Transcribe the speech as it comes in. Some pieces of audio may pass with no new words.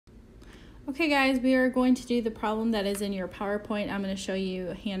Okay guys, we are going to do the problem that is in your PowerPoint. I'm going to show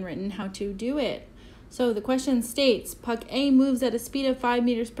you handwritten how to do it. So the question states, puck A moves at a speed of 5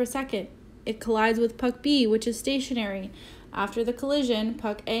 meters per second. It collides with puck B, which is stationary. After the collision,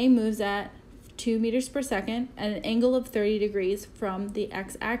 puck A moves at 2 meters per second at an angle of 30 degrees from the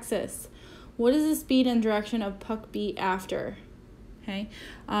x-axis. What is the speed and direction of puck B after? Okay,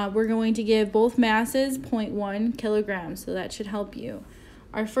 we're going to give both masses 0.1 kilograms, so that should help you.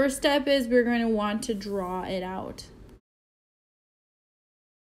 Our first step is we're going to want to draw it out.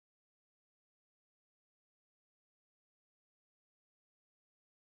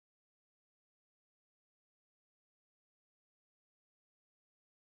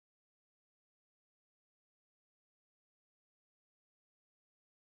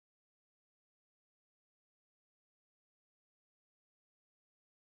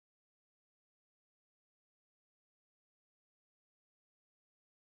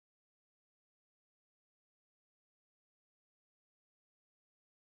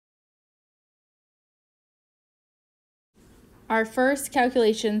 Our first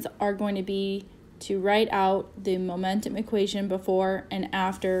calculations are going to be to write out the momentum equation before and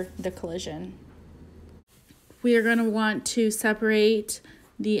after the collision. We are going to want to separate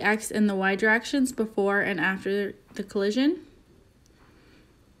the x and the y directions before and after the collision,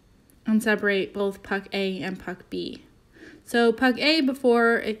 and separate both puck A and puck B. So puck A,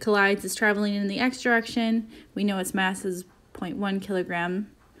 before it collides, is traveling in the x direction. We know its mass is 0.1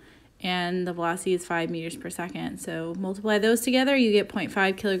 kilogram. And the velocity is 5 meters per second. So multiply those together, you get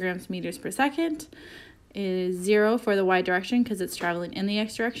 0.5 kilograms meters per second. It is 0 for the y direction because it's traveling in the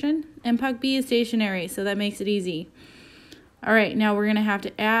x direction. And puck B is stationary, so that makes it easy. All right, now we're going to have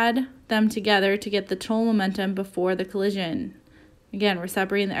to add them together to get the total momentum before the collision. Again, we're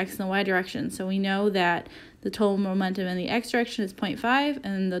separating the x and the y direction, so we know that the total momentum in the x direction is 0.5,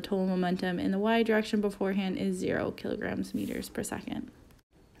 and the total momentum in the y direction beforehand is 0 kilograms meters per second.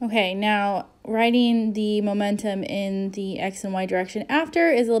 Okay, now writing the momentum in the x and y direction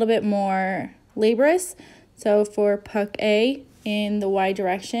after is a little bit more laborious. So for puck A in the y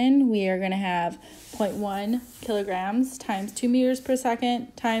direction, we are going to have 0.1 kilograms times 2 meters per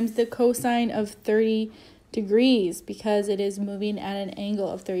second times the cosine of 30 degrees because it is moving at an angle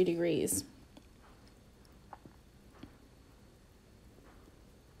of 30 degrees.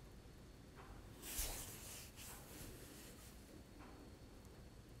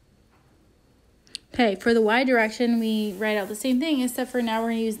 Okay, for the y direction, we write out the same thing, except for now we're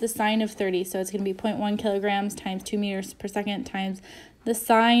going to use the sine of 30. So it's going to be 0.1 kilograms times 2 meters per second times the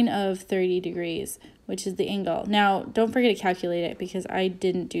sine of 30 degrees, which is the angle. Now, don't forget to calculate it because I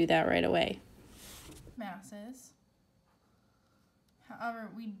didn't do that right away. Masses. However,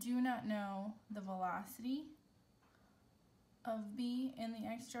 we do not know the velocity of B in the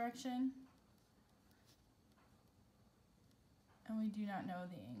x direction, and we do not know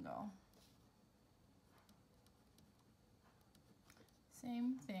the angle.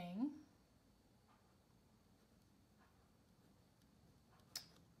 Same thing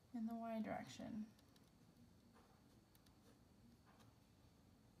in the y direction.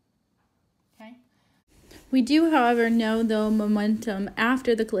 Okay. We do, however, know the momentum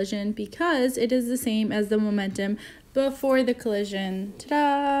after the collision because it is the same as the momentum before the collision.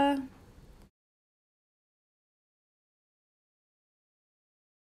 Ta-da!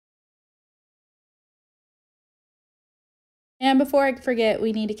 And before I forget,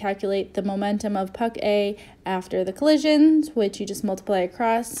 we need to calculate the momentum of puck A after the collisions, which you just multiply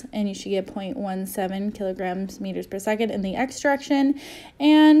across, and you should get 0.17 kilograms meters per second in the x direction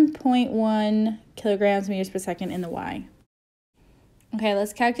and 0.1 kilograms meters per second in the y. Okay,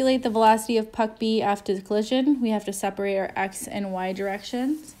 let's calculate the velocity of puck B after the collision. We have to separate our x and y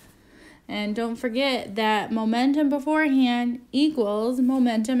directions. And don't forget that momentum beforehand equals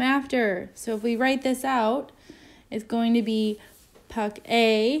momentum after. So if we write this out, it's going to be puck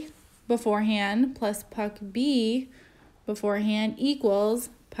A beforehand plus puck B beforehand equals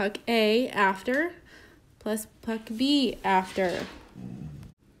puck A after plus puck B after.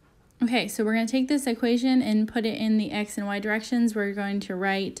 Okay, so we're going to take this equation and put it in the x and y directions. We're going to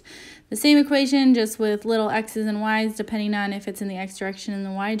write the same equation just with little x's and y's depending on if it's in the x direction and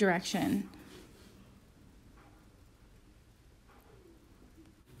the y direction.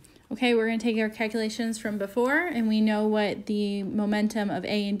 Okay, we're going to take our calculations from before, and we know what the momentum of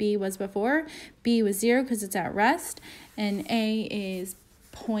A and B was before. B was 0 because it's at rest, and A is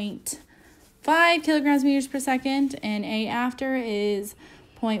 0.5 kilograms meters per second, and A after is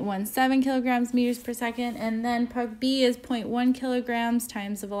 0.17 kilograms meters per second, and then puck B is 0.1 kilograms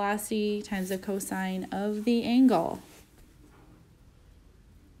times the velocity times the cosine of the angle.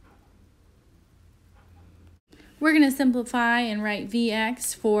 We're going to simplify and write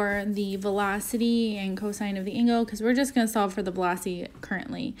Vx for the velocity and cosine of the angle because we're just going to solve for the velocity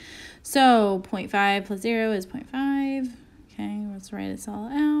currently. So 0.5 plus 0 is 0.5. Okay, let's write this all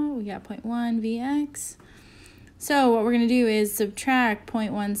out. We got 0.1 Vx. So what we're going to do is subtract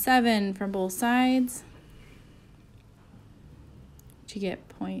 0.17 from both sides to get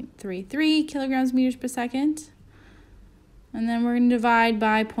 0.33 kilograms meters per second. And then we're going to divide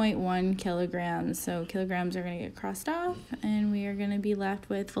by 0.1 kilograms. So kilograms are going to get crossed off, and we are going to be left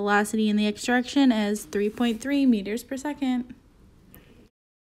with velocity in the x direction as 3.3 meters per second.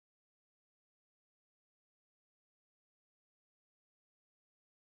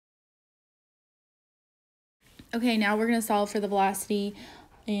 Okay, now we're going to solve for the velocity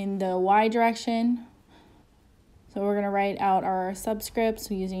in the y direction. So we're going to write out our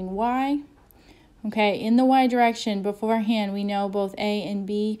subscripts using y. Okay, in the y direction, beforehand, we know both A and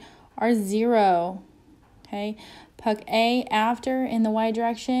B are 0. Okay, puck A after in the y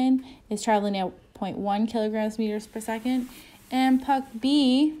direction is traveling at 0.1 kilograms meters per second. And puck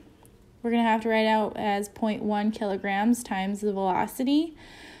B, we're going to have to write out as 0.1 kilograms times the velocity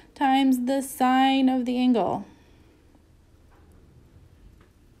times the sine of the angle.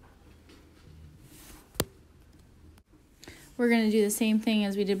 We're going to do the same thing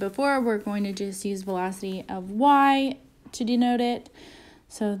as we did before. We're going to just use velocity of y to denote it.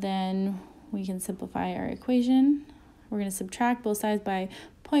 So then we can simplify our equation. We're going to subtract both sides by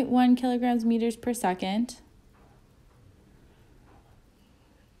 0.1 kilograms meters per second.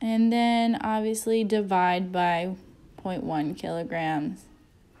 And then obviously divide by 0.1 kilograms,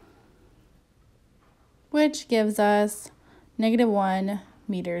 which gives us -1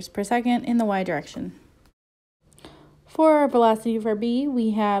 meters per second in the y direction. For our velocity for B,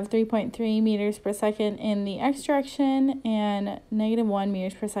 we have 3.3 meters per second in the x direction and -1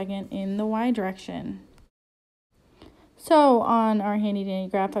 meters per second in the y direction. So on our handy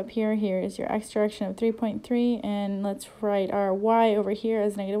dandy graph up here, here is your x direction of 3.3, and let's write our y over here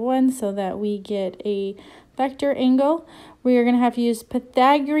as -1 so that we get a vector angle. We are going to have to use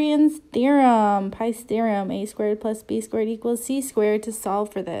Pythagorean's theorem, Pi's theorem, a squared plus b squared equals c squared to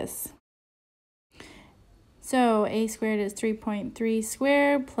solve for this. So a squared is 3.3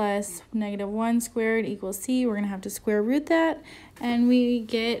 squared plus -1 squared equals c. We're going to have to square root that, and we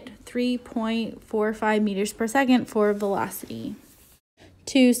get 3.45 meters per second for velocity.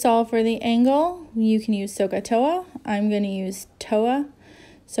 To solve for the angle, you can use SOHCAHTOA. I'm going to use TOA.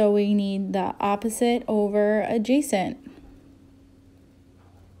 So we need the opposite over adjacent.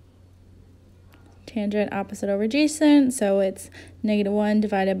 Tangent opposite over adjacent, so it's -1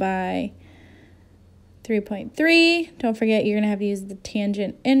 divided by 3.3. Don't forget you're going to have to use the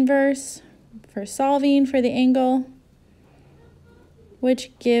tangent inverse for solving for the angle,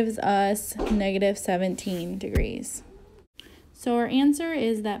 which gives us -17 degrees. So our answer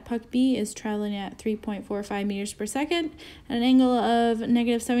is that puck B is traveling at 3.45 meters per second at an angle of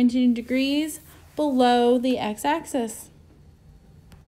 -17 degrees below the x-axis.